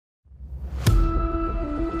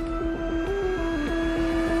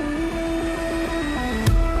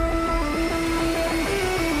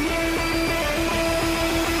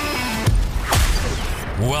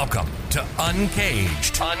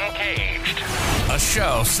Uncaged. A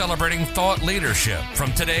show celebrating thought leadership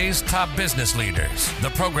from today's top business leaders. The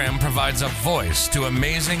program provides a voice to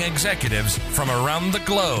amazing executives from around the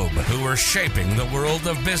globe who are shaping the world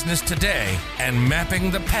of business today and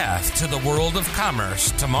mapping the path to the world of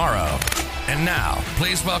commerce tomorrow. And now,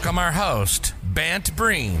 please welcome our host, Bant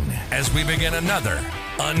Breen, as we begin another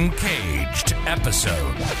Uncaged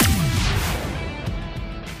episode.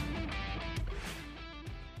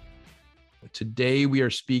 Today we are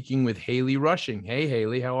speaking with Haley Rushing. Hey,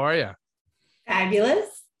 Haley, how are you?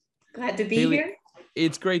 Fabulous. Glad to be here.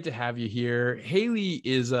 It's great to have you here. Haley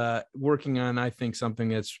is working on, I think, something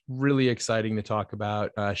that's really exciting to talk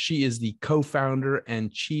about. She is the co-founder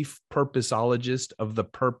and chief purposeologist of the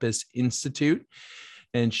Purpose Institute.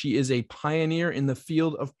 And she is a pioneer in the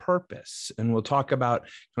field of purpose. And we'll talk about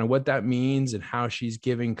kind of what that means and how she's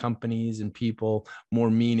giving companies and people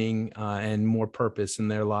more meaning and more purpose in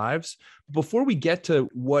their lives. Before we get to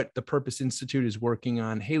what the Purpose Institute is working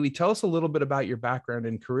on, Haley, tell us a little bit about your background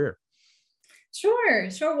and career. Sure.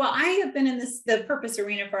 Well, I have been in the purpose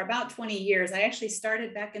arena for about 20 years. I actually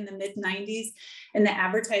started back in the mid 90s in the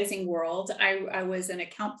advertising world. I was an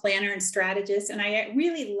account planner and strategist, and I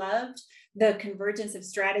really loved the convergence of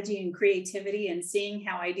strategy and creativity and seeing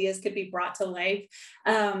how ideas could be brought to life.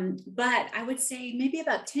 But I would say maybe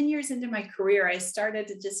about 10 years into my career, I started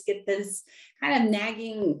to just get this kind of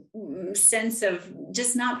nagging sense of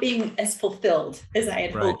just not being as fulfilled as I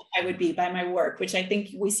had hoped I would be by my work, which I think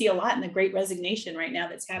we see a lot in the Great Resignation right now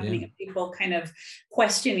that's happening, of people kind of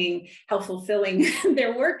questioning how fulfilling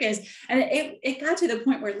their work is. And it got to the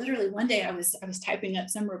point where literally one day I was typing up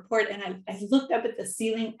some report and I looked up at the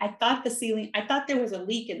ceiling. I thought there was a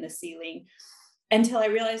leak in the ceiling until I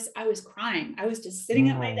realized I was crying. I was just sitting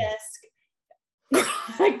at my desk,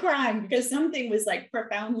 like crying because something was like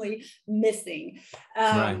profoundly missing,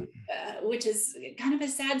 which is kind of a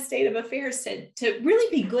sad state of affairs to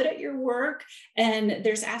really be good at your work. And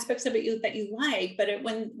there's aspects of it that you like, but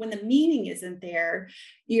when the meaning isn't there,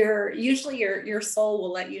 your soul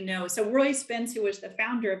will let you know. So Roy Spence, who was the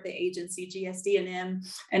founder of the agency GSD&M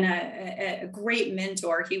and a great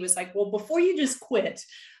mentor, he was like, well, before you just quit,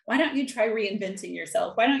 why don't you try reinventing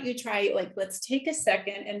yourself? Why don't you try, let's take a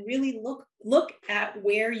second and really look at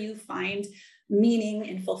where you find meaning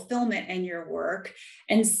and fulfillment in your work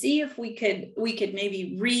and see if we could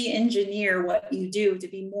maybe re-engineer what you do to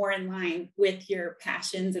be more in line with your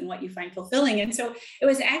passions and what you find fulfilling. And so it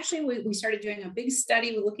was actually, we started doing a big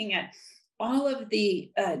study looking at all of the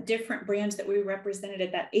different brands that we represented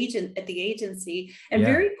at the agency. And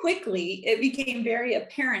very quickly, it became very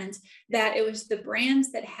apparent that it was the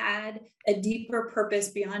brands that had a deeper purpose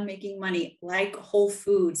beyond making money, like Whole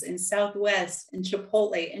Foods and Southwest and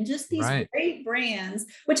Chipotle, and just these great brands,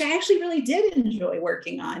 which I actually really did enjoy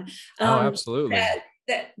working on. Absolutely.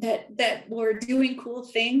 That were doing cool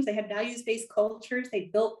things. They had values-based cultures. They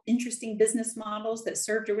built interesting business models that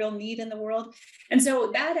served a real need in the world. And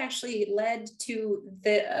so that actually led to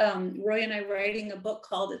Roy and I writing a book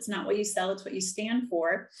called It's Not What You Sell, It's What You Stand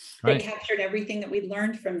For. That captured everything that we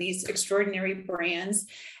learned from these extraordinary brands.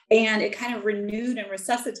 And it kind of renewed and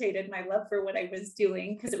resuscitated my love for what I was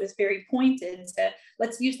doing because it was very pointed to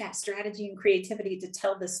let's use that strategy and creativity to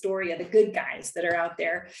tell the story of the good guys that are out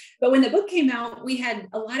there. But when the book came out, we had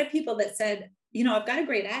a lot of people that said, I've got a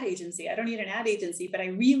great ad agency. I don't need an ad agency, but I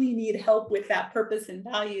really need help with that purpose and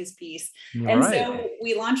values piece. And so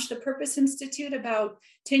we launched the Purpose Institute about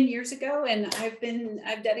 10 years ago. And I've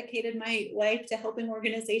dedicated my life to helping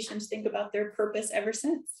organizations think about their purpose ever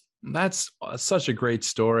since. That's such a great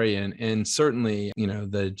story. And certainly,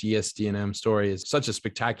 the GSD&M story is such a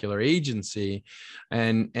spectacular agency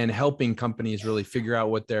and helping companies really figure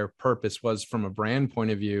out what their purpose was from a brand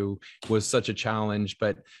point of view was such a challenge.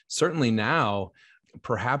 But certainly now,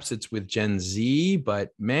 perhaps it's with Gen Z, but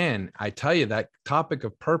man, I tell you, that topic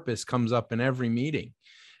of purpose comes up in every meeting.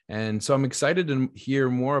 And so I'm excited to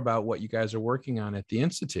hear more about what you guys are working on at the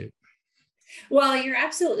Institute. Well, you're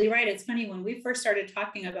absolutely right. It's funny, when we first started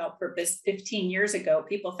talking about purpose 15 years ago,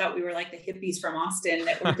 people thought we were like the hippies from Austin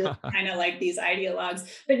that were just kind of like these ideologues.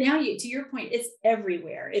 But now, to your point, it's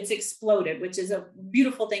everywhere. It's exploded, which is a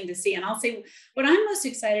beautiful thing to see. And I'll say what I'm most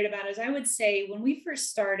excited about is I would say when we first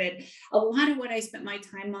started, a lot of what I spent my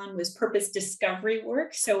time on was purpose discovery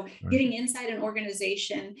work. So getting inside an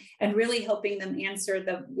organization and really helping them answer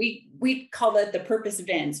we call it the purpose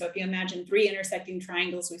Venn. So if you imagine three intersecting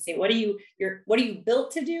triangles, we say, what do you what are you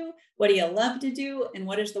built to do? What do you love to do? And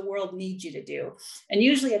what does the world need you to do? And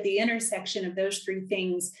usually at the intersection of those three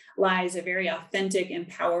things lies a very authentic and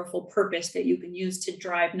powerful purpose that you can use to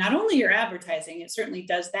drive not only your advertising, it certainly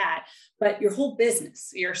does that, but your whole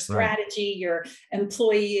business, your strategy, your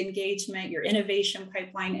employee engagement, your innovation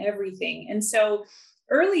pipeline, everything. And so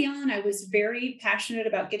early on, I was very passionate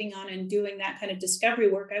about getting on and doing that kind of discovery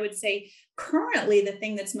work. I would say currently the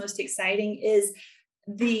thing that's most exciting is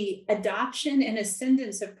the adoption and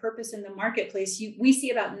ascendance of purpose in the marketplace. We see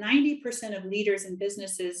about 90% of leaders and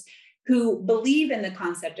businesses who believe in the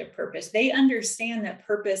concept of purpose. They understand that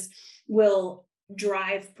purpose will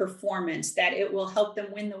drive performance, that it will help them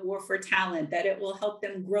win the war for talent, that it will help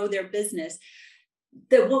them grow their business.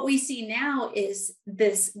 That what we see now is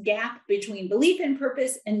this gap between belief in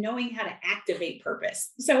purpose and knowing how to activate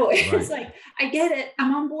purpose. So it's like, I get it,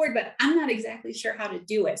 I'm on board, but I'm not exactly sure how to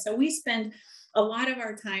do it. So we spend a lot of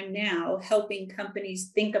our time now helping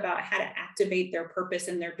companies think about how to activate their purpose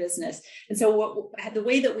in their business. And so the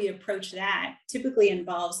way that we approach that typically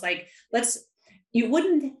involves like, you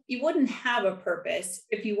wouldn't have a purpose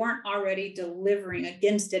if you weren't already delivering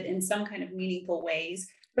against it in some kind of meaningful ways.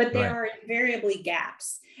 But there are invariably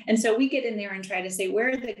gaps. And so we get in there and try to say,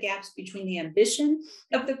 where are the gaps between the ambition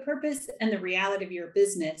of the purpose and the reality of your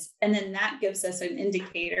business? And then that gives us an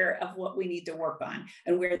indicator of what we need to work on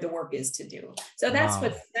and where the work is to do. So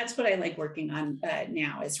that's what I like working on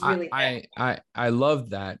now. Is really I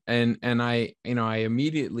love that. And I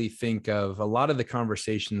immediately think of a lot of the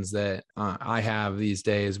conversations that I have these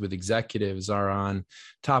days with executives are on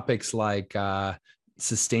topics like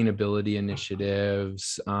sustainability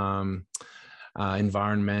initiatives,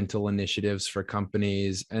 environmental initiatives for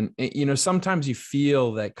companies. And, sometimes you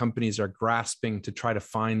feel that companies are grasping to try to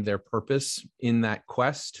find their purpose in that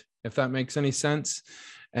quest, if that makes any sense.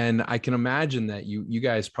 And I can imagine that you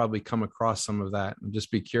guys probably come across some of that. And just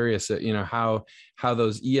be curious, how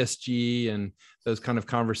those ESG and those kind of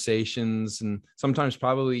conversations, and sometimes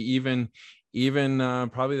probably even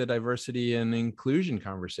probably the diversity and inclusion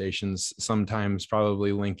conversations sometimes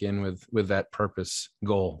probably link in with that purpose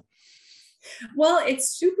goal. Well, it's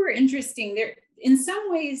super interesting. There, in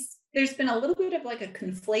some ways, there's been a little bit of like a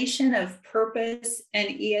conflation of purpose and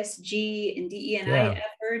ESG and DE&I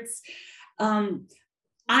efforts.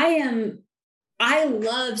 I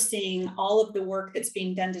love seeing all of the work that's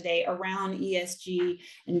being done today around ESG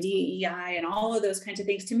and DEI and all of those kinds of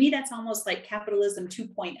things. To me, that's almost like capitalism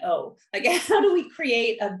 2.0. Like, how do we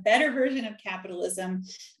create a better version of capitalism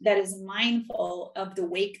that is mindful of the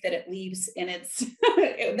wake that it leaves in its,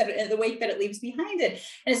 the wake that it leaves behind it?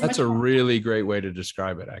 And that's a really great way to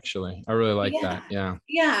describe it, actually. I really like that. Yeah.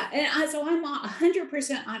 Yeah. And so I'm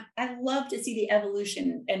 100% on. I love to see the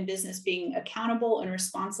evolution and business being accountable and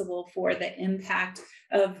responsible for the impact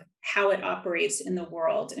of how it operates in the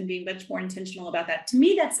world and being much more intentional about that. To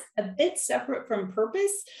me, that's a bit separate from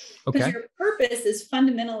purpose, because your purpose is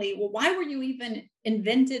fundamentally, well, why were you even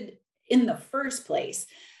invented in the first place?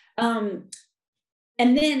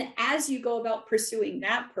 And then as you go about pursuing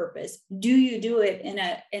that purpose, do you do it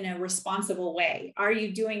in a responsible way? Are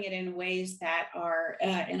you doing it in ways that are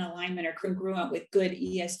in alignment or congruent with good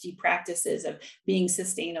ESG practices of being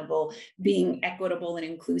sustainable, being equitable and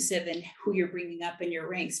inclusive in who you're bringing up in your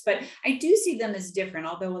ranks? But I do see them as different,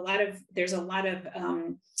 although there's a lot of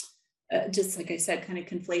just like I said, kind of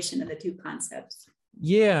conflation of the two concepts.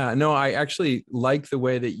 Yeah, no, I actually like the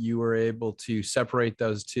way that you were able to separate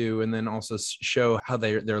those two and then also show how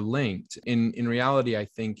they're linked. In reality, I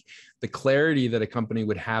think the clarity that a company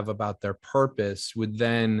would have about their purpose would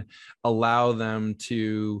then allow them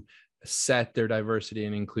to set their diversity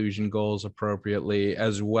and inclusion goals appropriately,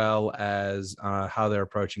 as well as how they're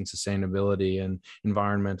approaching sustainability and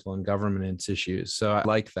environmental and governance issues. So I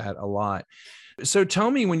like that a lot. So tell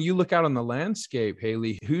me, when you look out on the landscape,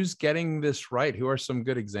 Haley, who's getting this right? Who are some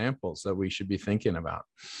good examples that we should be thinking about?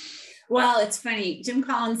 Well, it's funny. Jim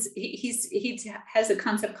Collins, he has a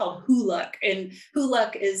concept called who luck, and who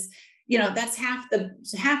luck is, that's half the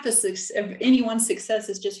success of anyone's success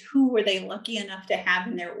is just who were they lucky enough to have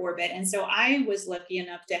in their orbit. And so I was lucky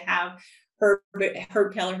enough to have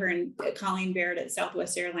Herb Kelleher and Colleen Barrett at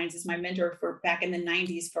Southwest Airlines as my mentor for back in the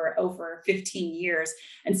 90s for over 15 years.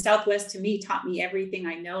 And Southwest, to me, taught me everything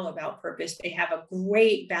I know about purpose. They have a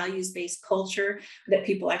great values-based culture that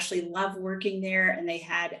people actually love working there. And they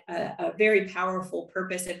had a very powerful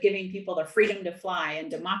purpose of giving people the freedom to fly and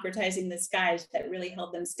democratizing the skies that really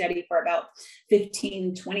held them steady for about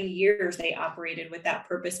 15, 20 years. They operated with that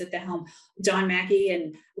purpose at the helm. John Mackey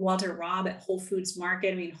and Walter Robb at Whole Foods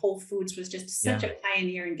Market. I mean, Whole Foods was just such a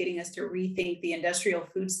pioneer in getting us to rethink the industrial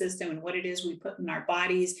food system and what it is we put in our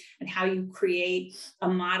bodies and how you create a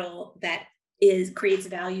model that creates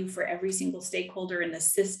value for every single stakeholder in the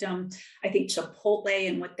system. I think Chipotle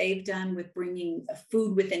and what they've done with bringing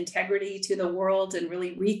food with integrity to the world and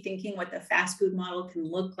really rethinking what the fast food model can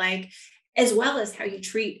look like, as well as how you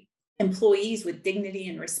treat employees with dignity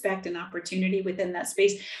and respect and opportunity within that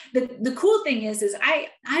space. The cool thing is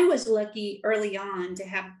I was lucky early on to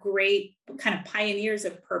have great kind of pioneers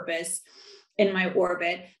of purpose in my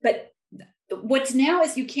orbit, but what's now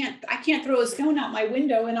is I can't throw a stone out my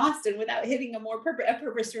window in Austin without hitting a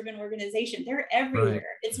purpose-driven organization. They're everywhere. Right.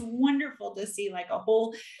 It's wonderful to see like a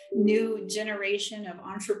whole new generation of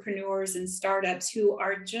entrepreneurs and startups who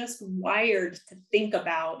are just wired to think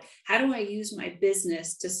about, how do I use my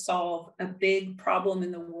business to solve a big problem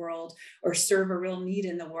in the world or serve a real need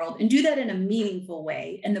in the world, and do that in a meaningful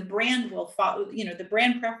way. And the brand will follow, the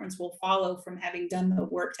brand preference will follow from having done the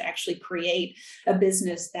work to actually create a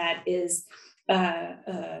business that is,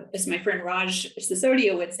 as my friend Raj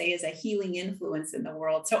Sisodia would say, is a healing influence in the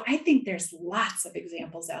world. So I think there's lots of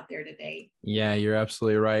examples out there today. Yeah, you're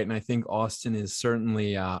absolutely right. And I think Austin is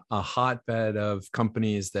certainly a hotbed of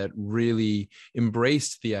companies that really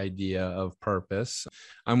embraced the idea of purpose.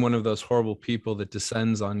 I'm one of those horrible people that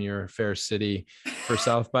descends on your fair city for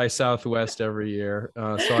South by Southwest every year.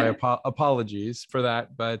 So I apologies for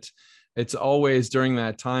that. But it's always during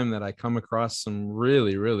that time that I come across some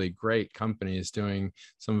really, really great companies doing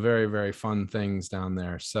some very, very fun things down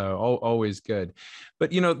there. So always good.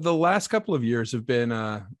 But, the last couple of years have been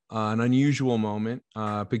an unusual moment,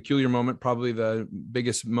 peculiar moment, probably the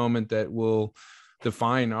biggest moment that will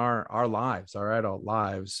define our lives, our adult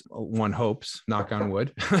lives. One hopes, knock on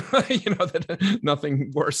wood, that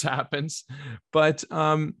nothing worse happens. But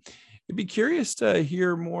I'd be curious to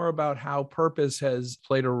hear more about how purpose has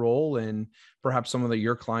played a role in perhaps some of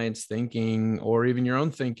your clients' thinking, or even your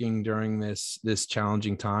own thinking during this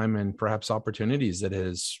challenging time, and perhaps opportunities that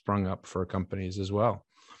has sprung up for companies as well.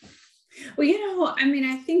 Well,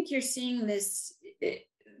 I think you're seeing this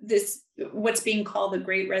what's being called the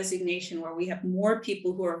Great Resignation, where we have more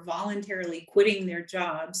people who are voluntarily quitting their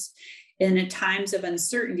jobs in times of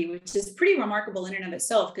uncertainty, which is pretty remarkable in and of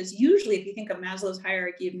itself. Because usually, if you think of Maslow's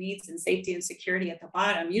hierarchy of needs and safety and security at the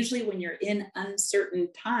bottom, usually when you're in uncertain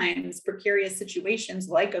times, precarious situations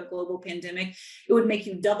like a global pandemic, it would make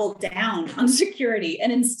you double down on security.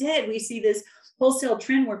 And instead, we see this wholesale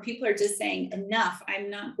trend where people are just saying, enough,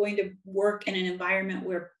 I'm not going to work in an environment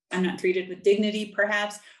where I'm not treated with dignity,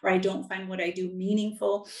 perhaps, or I don't find what I do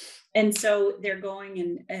meaningful. And so they're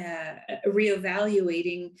going and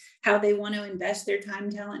reevaluating how they want to invest their time,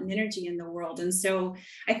 talent, and energy in the world. And so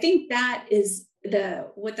I think that is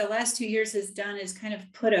what the last 2 years has done, is kind of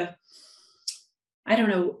put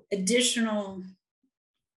additional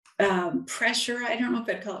pressure. I don't know if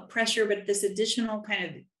I'd call it pressure, but this additional kind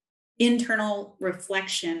of internal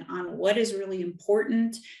reflection on what is really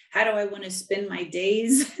important. How do I want to spend my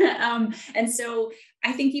days? And so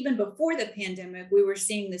I think even before the pandemic, we were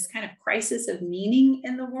seeing this kind of crisis of meaning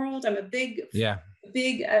in the world. I'm a big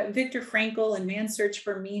Viktor Frankl and Man's Search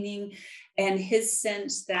for Meaning, and his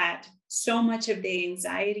sense that so much of the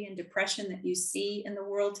anxiety and depression that you see in the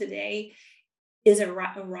world today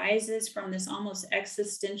arises from this almost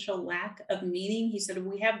existential lack of meaning. He said,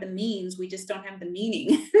 we have the means, we just don't have the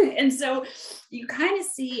meaning. And so you kind of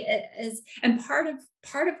see it as, and part of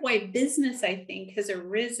why business, I think, has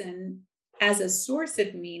arisen as a source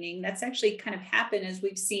of meaning, that's actually kind of happened as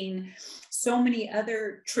we've seen so many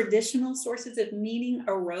other traditional sources of meaning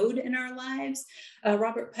erode in our lives.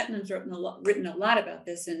 Robert Putnam's written a lot about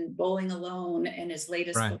this in Bowling Alone and his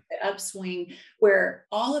latest book, The Upswing, where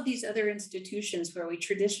all of these other institutions where we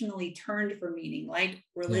traditionally turned for meaning, like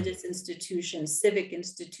religious institutions, civic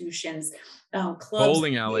institutions, clubs,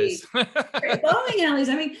 bowling alleys. Bowling alleys.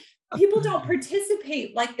 People don't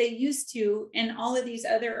participate like they used to in all of these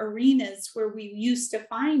other arenas where we used to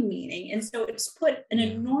find meaning. And so it's put an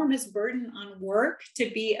enormous burden on work to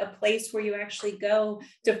be a place where you actually go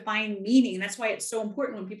to find meaning. And that's why it's so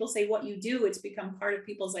important when people say what you do, it's become part of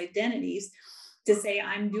people's identities to say,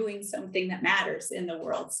 I'm doing something that matters in the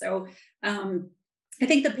world. So I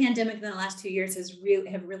think the pandemic in the last 2 years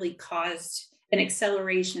have really caused an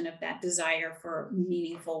acceleration of that desire for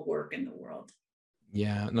meaningful work in the world.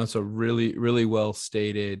 Yeah, and that's a really, really well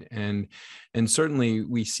stated, and certainly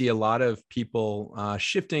we see a lot of people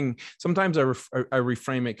shifting. Sometimes I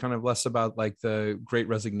reframe it kind of less about like the Great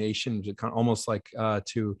Resignation, to kind of almost like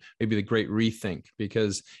to maybe the Great Rethink,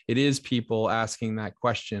 because it is people asking that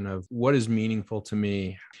question of what is meaningful to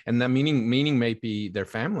me, and that meaning may be their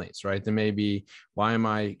families, right? There may be, why am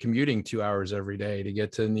I commuting 2 hours every day to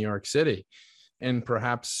get to New York City? And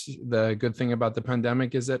perhaps the good thing about the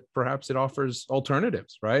pandemic is that perhaps it offers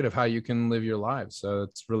alternatives, right, of how you can live your lives. So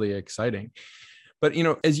it's really exciting. But,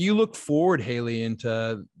 as you look forward, Haley,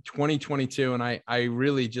 into 2022, and I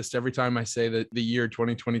really just, every time I say that the year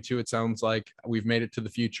 2022, it sounds like we've made it to the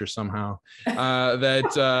future somehow. What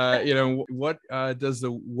does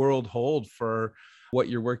the world hold for what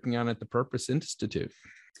you're working on at the Purpose Institute?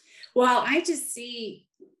 Well, I just see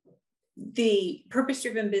the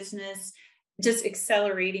purpose-driven business just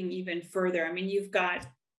accelerating even further. I mean, you've got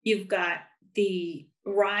the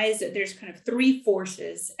rise, there's kind of three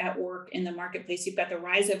forces at work in the marketplace. You've got the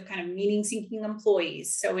rise of kind of meaning-seeking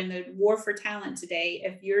employees. So in the war for talent today,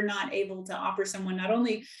 if you're not able to offer someone not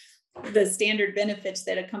only the standard benefits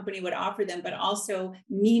that a company would offer them, but also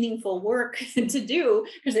meaningful work to do,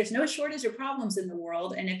 because there's no shortage of problems in the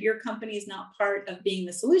world. And if your company is not part of being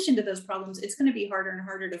the solution to those problems, it's going to be harder and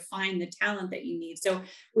harder to find the talent that you need. So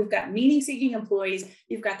we've got meaning-seeking employees.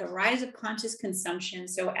 You've got the rise of conscious consumption.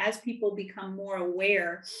 So as people become more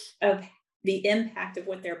aware of the impact of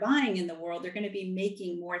what they're buying in the world, they're going to be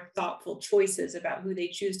making more thoughtful choices about who they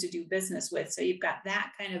choose to do business with. So you've got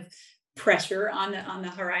that kind of pressure on the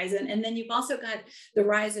horizon. And then you've also got the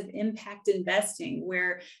rise of impact investing,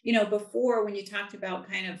 where, before, when you talked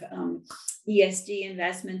about kind of ESG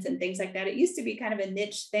investments and things like that, it used to be kind of a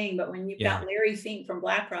niche thing. But when you've got Larry Fink from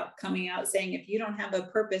BlackRock coming out saying, if you don't have a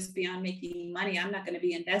purpose beyond making money, I'm not going to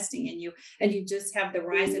be investing in you. And you just have the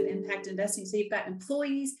rise of impact investing. So you've got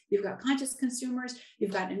employees, you've got conscious consumers,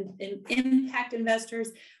 you've got impact investors,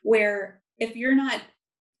 where if you're not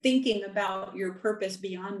thinking about your purpose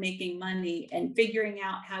beyond making money and figuring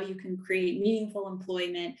out how you can create meaningful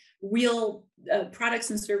employment, real products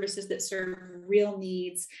and services that serve real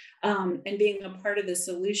needs, and being a part of the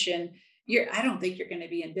solution, I don't think you're going to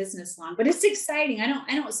be in business long. But it's exciting. I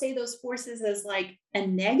don't say those forces as like a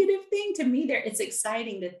negative thing. To me, it's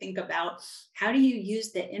exciting to think about, how do you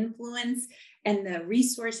use the influence and the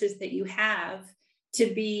resources that you have to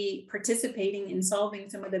be participating in solving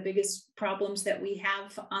some of the biggest problems that we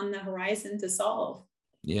have on the horizon to solve.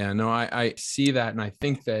 Yeah, no, I see that. And I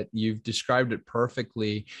think that you've described it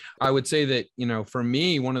perfectly. I would say that, for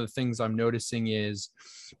me, one of the things I'm noticing is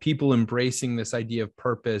people embracing this idea of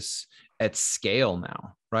purpose at scale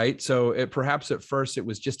now, right? So perhaps at first it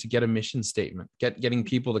was just to get a mission statement, getting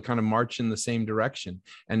people to kind of march in the same direction.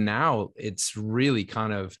 And now it's really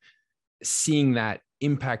kind of seeing that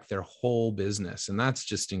impact their whole business. And that's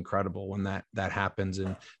just incredible when that happens.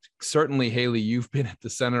 And certainly, Haley, you've been at the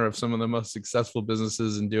center of some of the most successful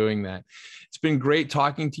businesses in doing that. It's been great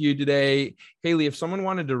talking to you today. Haley, if someone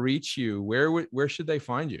wanted to reach you, where should they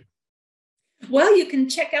find you? Well, you can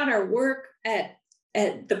check out our work at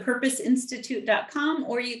thepurposeinstitute.com,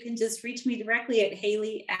 or you can just reach me directly at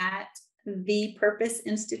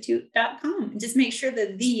haley@thepurposeinstitute.com. Just make sure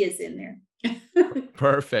the "the" is in there.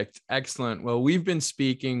 Perfect. Excellent. Well, we've been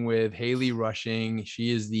speaking with Haley Rushing. She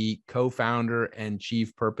is the co-founder and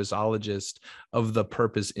chief purposeologist of the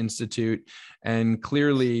Purpose Institute. And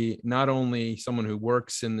clearly, not only someone who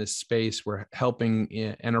works in this space, we're helping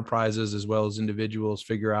enterprises as well as individuals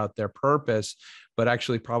figure out their purpose, but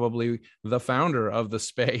actually probably the founder of the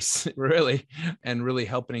space, really, and really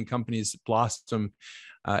helping companies blossom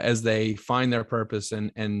as they find their purpose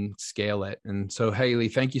and scale it. And so, Haley,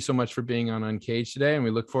 thank you so much for being on Uncaged today. And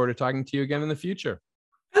we look forward to talking to you again in the future.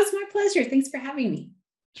 It was my pleasure. Thanks for having me.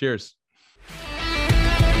 Cheers.